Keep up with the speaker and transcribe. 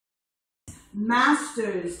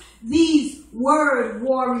masters, these word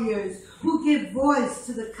warriors who give voice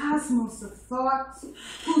to the cosmos of thought,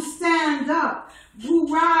 who stand up,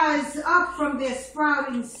 who rise up from their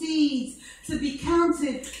sprouting seeds to be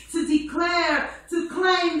counted, to declare, to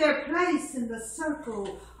claim their place in the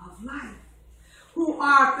circle of life, who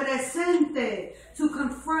are presente to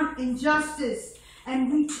confront injustice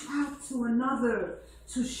and reach out to another,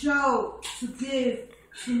 to show, to give,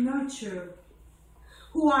 to nurture,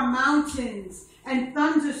 who are mountains and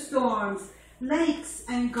thunderstorms, lakes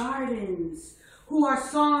and gardens, who are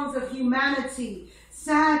songs of humanity,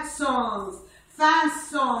 sad songs, fast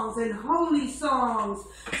songs and holy songs,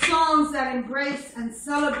 songs that embrace and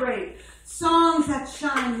celebrate, songs that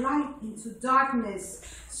shine light into darkness,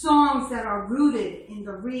 songs that are rooted in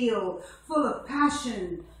the real, full of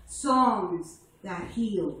passion, songs that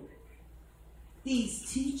heal.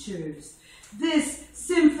 These teachers, this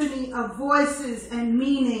symphony of voices and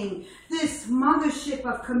meaning, this mothership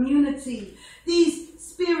of community, these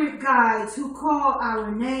spirit guides who call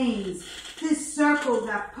our names, this circle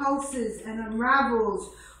that pulses and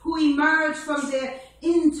unravels, who emerge from their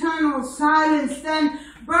internal silence, then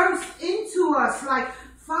burst into us like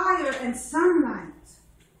fire and sunlight,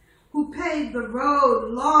 who paved the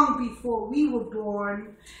road long before we were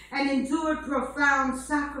born and endured profound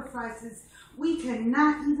sacrifices we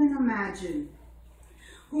cannot even imagine,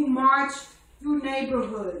 who marched through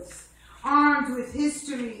neighborhoods, armed with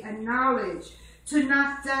history and knowledge, to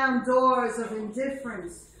knock down doors of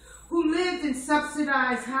indifference, who lived in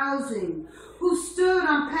subsidized housing, who stood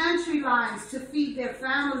on pantry lines to feed their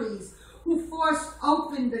families, who forced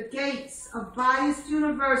open the gates of biased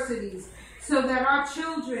universities so that our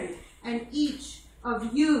children and each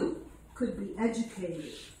of you could be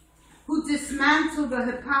educated, who dismantled the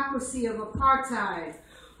hypocrisy of apartheid,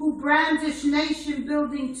 who brandished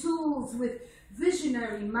nation-building tools with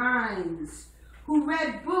visionary minds, who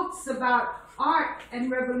read books about art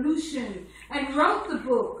and revolution and wrote the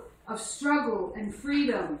book of struggle and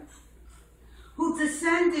freedom, who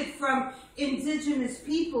descended from indigenous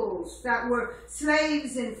peoples that were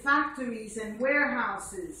slaves in factories and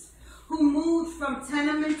warehouses, who moved from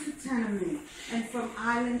tenement to tenement and from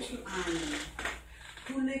island to island,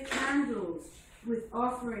 who lit candles with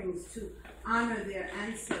offerings to honor their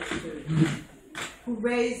ancestors, who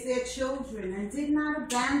raised their children and did not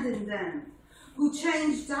abandon them, who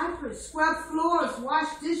changed diapers, scrubbed floors,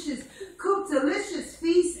 washed dishes, cooked delicious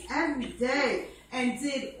feasts every day, and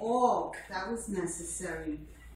did all that was necessary